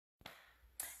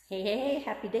Hey,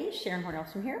 happy days. Sharon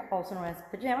Horne-Ellstrom here, also known as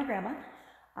Pajama Grandma.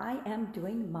 I am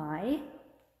doing my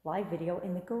live video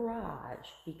in the garage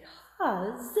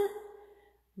because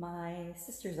my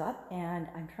sister's up and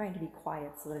I'm trying to be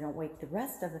quiet so that I don't wake the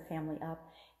rest of the family up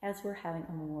as we're having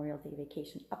a Memorial Day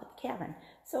vacation up at the cabin.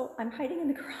 So I'm hiding in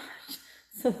the garage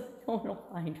so that no one will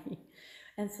find me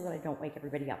and so that I don't wake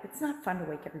everybody up. It's not fun to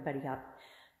wake everybody up.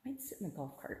 I might sit in the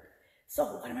golf cart. So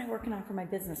what am I working on for my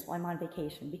business while I'm on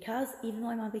vacation? Because even though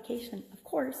I'm on vacation, of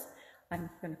course, I'm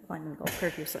going to climb in the golf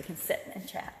cart here so I can sit and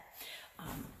chat.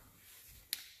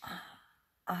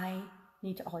 I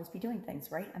need to always be doing things,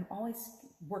 right? I'm always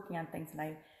working on things, and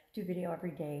I do video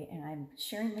every day, and I'm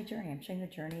sharing my journey. I'm sharing the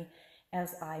journey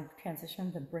as I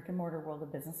transition the brick and mortar world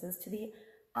of businesses to the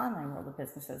online world of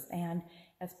businesses. And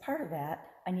as part of that,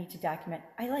 I need to document.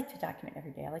 I like to document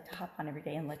every day. I like to hop on every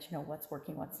day and let you know what's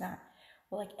working, what's not.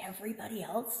 Well, like everybody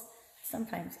else,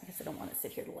 sometimes, I guess I don't want to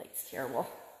sit here, the light's terrible.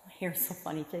 My hair's so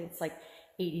funny today, it's like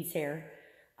 80s hair.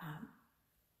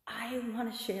 I want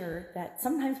to share that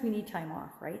sometimes we need time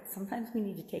off, right? Sometimes we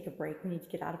need to take a break, we need to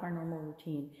get out of our normal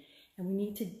routine, and we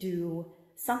need to do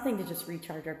something to just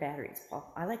recharge our batteries.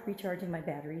 Well, I like recharging my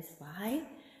batteries by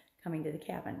coming to the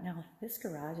cabin. Now, this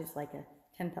garage is like a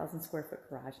 10,000 square foot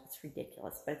garage. It's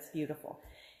ridiculous, but it's beautiful.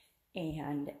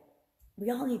 And we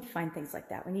all need to find things like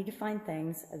that. We need to find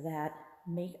things that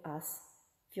make us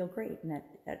feel great and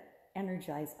that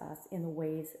energize us in the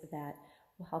ways that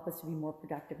will help us to be more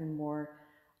productive and more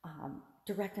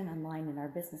direct and online in our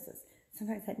businesses.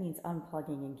 Sometimes that means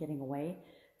unplugging and getting away.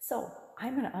 So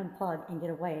I'm going to unplug and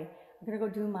get away. I'm going to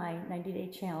go do my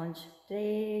 90-day challenge,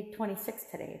 day 26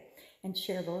 today, and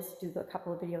share those, do a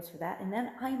couple of videos for that. And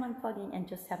then I'm unplugging and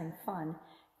just having fun,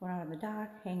 going out on the dock,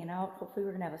 hanging out. Hopefully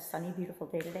we're going to have a sunny, beautiful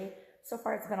day today. So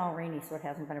far it's been all rainy, so it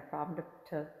hasn't been a problem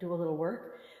to do a little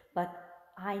work. But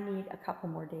I need a couple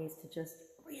more days to just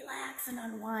relax and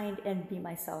unwind and be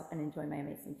myself and enjoy my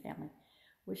amazing family.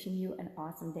 Wishing you an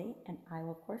awesome day, and I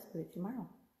will, of course, be with you tomorrow.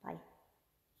 Bye.